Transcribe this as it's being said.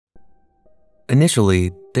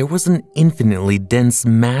Initially, there was an infinitely dense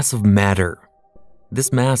mass of matter.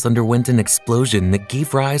 This mass underwent an explosion that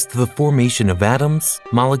gave rise to the formation of atoms,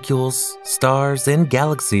 molecules, stars, and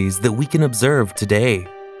galaxies that we can observe today.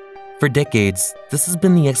 For decades, this has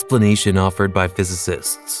been the explanation offered by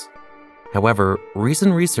physicists. However,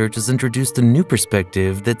 recent research has introduced a new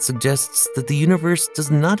perspective that suggests that the universe does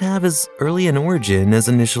not have as early an origin as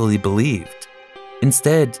initially believed.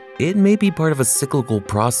 Instead, it may be part of a cyclical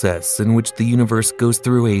process in which the universe goes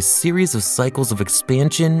through a series of cycles of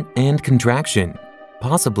expansion and contraction,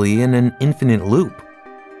 possibly in an infinite loop.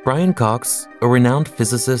 Brian Cox, a renowned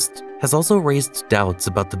physicist, has also raised doubts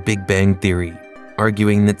about the Big Bang theory,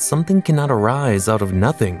 arguing that something cannot arise out of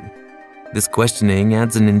nothing. This questioning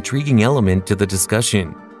adds an intriguing element to the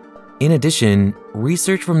discussion. In addition,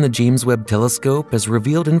 research from the James Webb Telescope has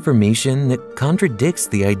revealed information that contradicts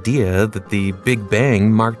the idea that the Big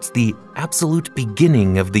Bang marked the absolute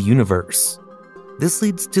beginning of the universe. This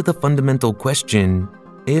leads to the fundamental question: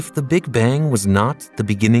 if the Big Bang was not the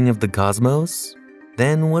beginning of the cosmos,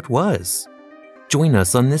 then what was? Join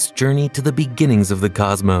us on this journey to the beginnings of the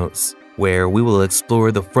cosmos, where we will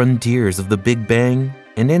explore the frontiers of the Big Bang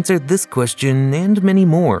and answer this question and many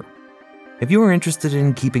more. If you are interested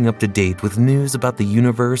in keeping up to date with news about the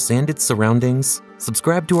universe and its surroundings,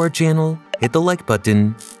 subscribe to our channel, hit the like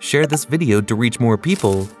button, share this video to reach more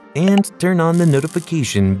people, and turn on the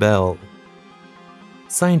notification bell.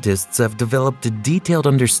 Scientists have developed a detailed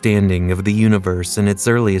understanding of the universe in its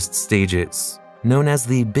earliest stages, known as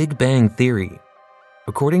the Big Bang theory.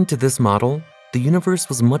 According to this model, the universe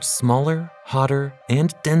was much smaller, hotter,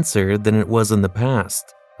 and denser than it was in the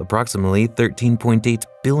past, approximately 13.8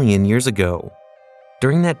 billion years ago.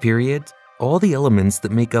 During that period, all the elements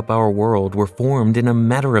that make up our world were formed in a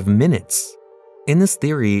matter of minutes. In this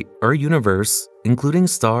theory, our universe, including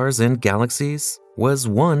stars and galaxies, was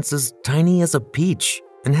once as tiny as a peach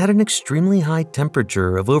and had an extremely high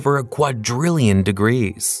temperature of over a quadrillion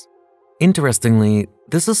degrees. Interestingly,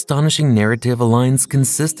 this astonishing narrative aligns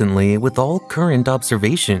consistently with all current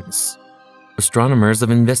observations. Astronomers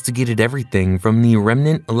have investigated everything from the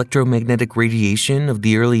remnant electromagnetic radiation of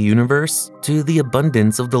the early universe to the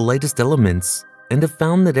abundance of the lightest elements, and have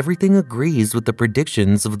found that everything agrees with the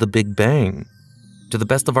predictions of the Big Bang. To the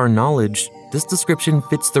best of our knowledge, this description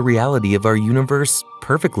fits the reality of our universe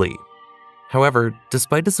perfectly. However,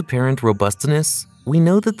 despite its apparent robustness, we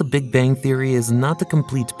know that the Big Bang theory is not the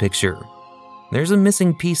complete picture. There's a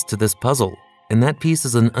missing piece to this puzzle, and that piece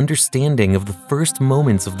is an understanding of the first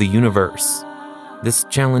moments of the universe. This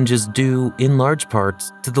challenge is due, in large part,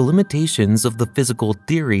 to the limitations of the physical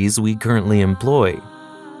theories we currently employ.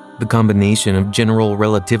 The combination of general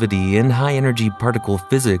relativity and high-energy particle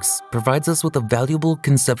physics provides us with a valuable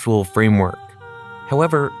conceptual framework.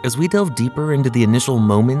 However, as we delve deeper into the initial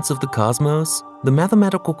moments of the cosmos, the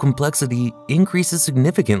mathematical complexity increases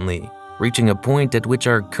significantly, reaching a point at which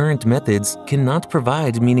our current methods cannot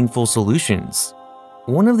provide meaningful solutions.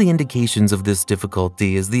 One of the indications of this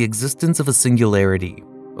difficulty is the existence of a singularity,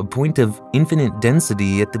 a point of infinite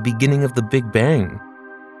density at the beginning of the Big Bang.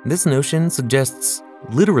 This notion suggests,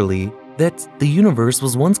 literally, that the universe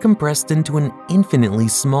was once compressed into an infinitely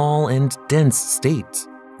small and dense state,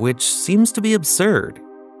 which seems to be absurd.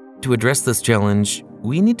 To address this challenge,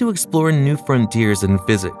 we need to explore new frontiers in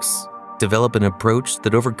physics, develop an approach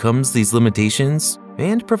that overcomes these limitations,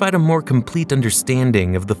 and provide a more complete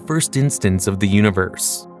understanding of the first instance of the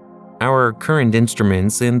universe. Our current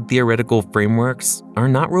instruments and theoretical frameworks are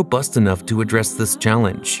not robust enough to address this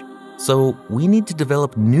challenge, so we need to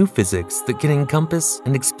develop new physics that can encompass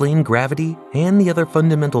and explain gravity and the other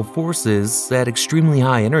fundamental forces at extremely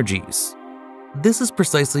high energies. This is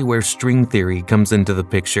precisely where string theory comes into the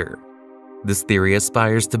picture. This theory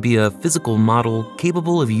aspires to be a physical model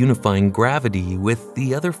capable of unifying gravity with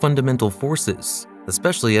the other fundamental forces,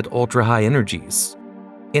 especially at ultra-high energies.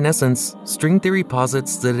 In essence, string theory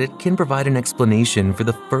posits that it can provide an explanation for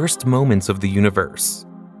the first moments of the universe.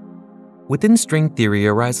 Within string theory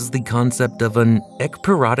arises the concept of an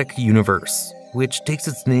ekpyrotic universe, which takes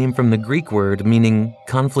its name from the Greek word meaning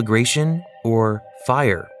conflagration or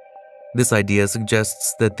fire. This idea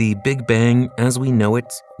suggests that the Big Bang, as we know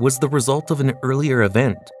it, was the result of an earlier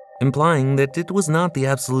event, implying that it was not the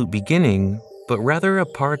absolute beginning, but rather a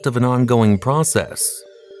part of an ongoing process.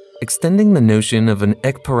 Extending the notion of an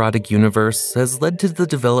ekpyrotic universe has led to the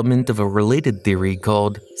development of a related theory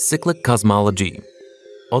called cyclic cosmology.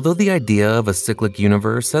 Although the idea of a cyclic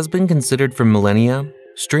universe has been considered for millennia,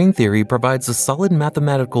 string theory provides a solid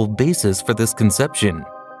mathematical basis for this conception.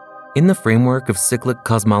 In the framework of cyclic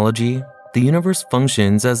cosmology, the universe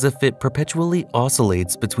functions as if it perpetually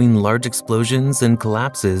oscillates between large explosions and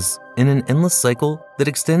collapses in an endless cycle that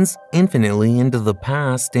extends infinitely into the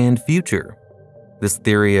past and future. This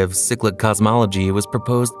theory of cyclic cosmology was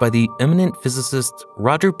proposed by the eminent physicist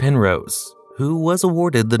Roger Penrose, who was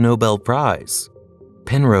awarded the Nobel Prize.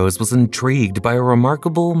 Penrose was intrigued by a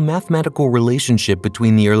remarkable mathematical relationship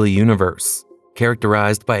between the early universe,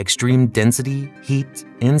 characterized by extreme density, heat,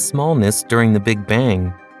 and smallness during the Big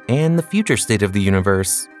Bang, and the future state of the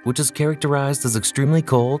universe, which is characterized as extremely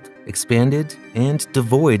cold, expanded, and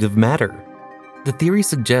devoid of matter. The theory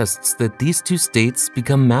suggests that these two states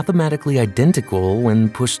become mathematically identical when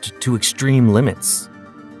pushed to extreme limits.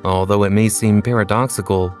 Although it may seem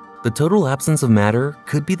paradoxical, the total absence of matter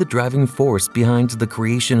could be the driving force behind the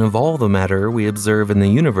creation of all the matter we observe in the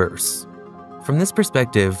universe. From this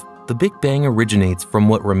perspective, the Big Bang originates from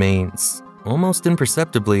what remains, almost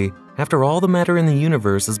imperceptibly, after all the matter in the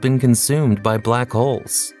universe has been consumed by black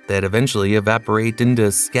holes that eventually evaporate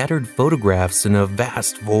into scattered photographs in a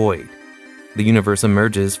vast void. The universe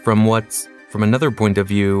emerges from what, from another point of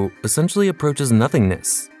view, essentially approaches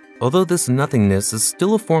nothingness, although this nothingness is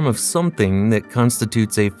still a form of something that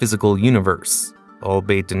constitutes a physical universe,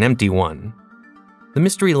 albeit an empty one. The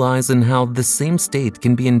mystery lies in how this same state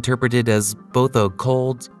can be interpreted as both a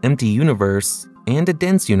cold, empty universe and a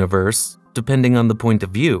dense universe, depending on the point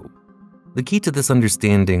of view. The key to this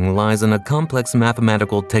understanding lies in a complex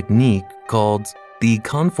mathematical technique called the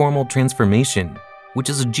conformal transformation, which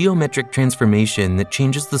is a geometric transformation that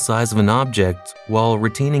changes the size of an object while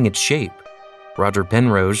retaining its shape. Roger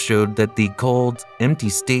Penrose showed that the cold, empty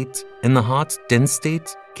state and the hot, dense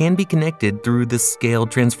state can be connected through this scale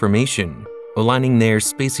transformation, aligning their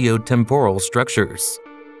spatio-temporal structures.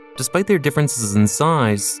 Despite their differences in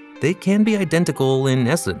size, they can be identical in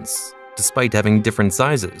essence, despite having different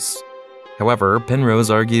sizes. However, Penrose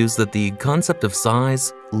argues that the concept of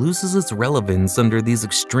size loses its relevance under these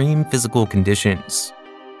extreme physical conditions.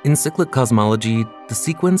 In cyclic cosmology, the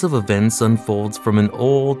sequence of events unfolds from an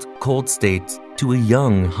old, cold state to a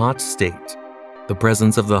young, hot state. The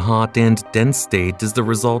presence of the hot and dense state is the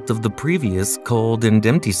result of the previous cold and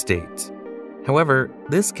empty state. However,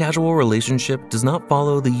 this casual relationship does not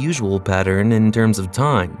follow the usual pattern in terms of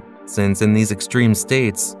time, since in these extreme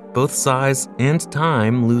states, both size and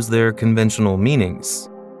time lose their conventional meanings.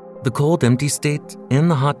 The cold empty state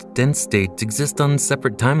and the hot dense state exist on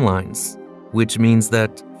separate timelines, which means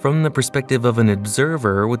that, from the perspective of an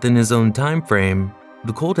observer within his own time frame,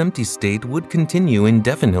 the cold empty state would continue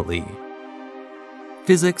indefinitely.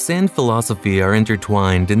 Physics and philosophy are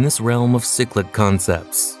intertwined in this realm of cyclic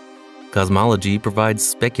concepts. Cosmology provides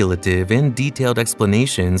speculative and detailed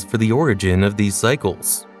explanations for the origin of these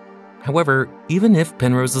cycles. However, even if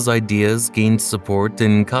Penrose's ideas gained support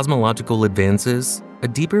in cosmological advances, a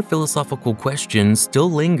deeper philosophical question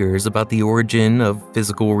still lingers about the origin of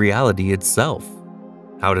physical reality itself.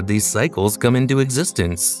 How did these cycles come into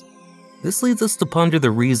existence? This leads us to ponder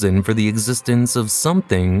the reason for the existence of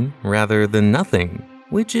something rather than nothing,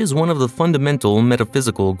 which is one of the fundamental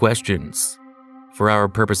metaphysical questions. For our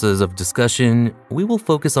purposes of discussion, we will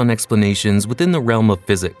focus on explanations within the realm of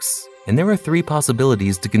physics, and there are three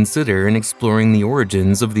possibilities to consider in exploring the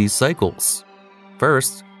origins of these cycles.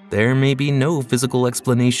 First, there may be no physical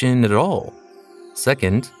explanation at all.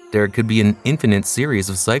 Second, there could be an infinite series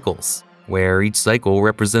of cycles, where each cycle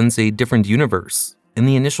represents a different universe, and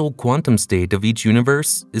the initial quantum state of each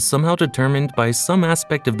universe is somehow determined by some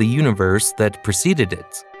aspect of the universe that preceded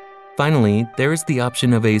it. Finally, there is the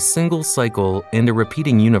option of a single cycle and a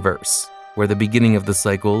repeating universe, where the beginning of the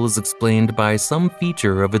cycle is explained by some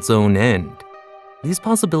feature of its own end. These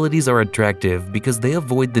possibilities are attractive because they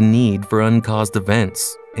avoid the need for uncaused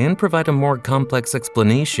events and provide a more complex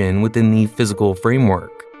explanation within the physical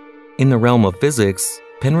framework. In the realm of physics,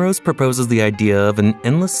 Penrose proposes the idea of an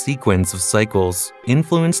endless sequence of cycles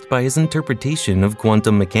influenced by his interpretation of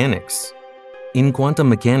quantum mechanics. In quantum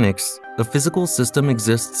mechanics, a physical system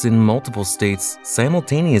exists in multiple states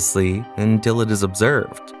simultaneously until it is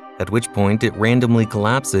observed, at which point it randomly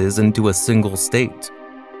collapses into a single state.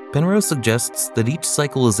 Penrose suggests that each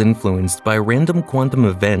cycle is influenced by random quantum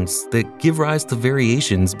events that give rise to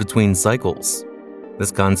variations between cycles.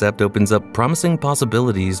 This concept opens up promising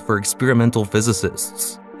possibilities for experimental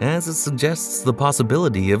physicists, as it suggests the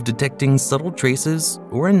possibility of detecting subtle traces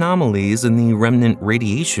or anomalies in the remnant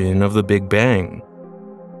radiation of the Big Bang.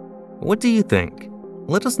 What do you think?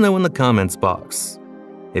 Let us know in the comments box.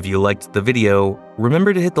 If you liked the video,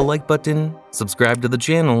 remember to hit the like button, subscribe to the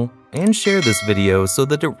channel, and share this video so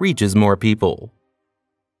that it reaches more people.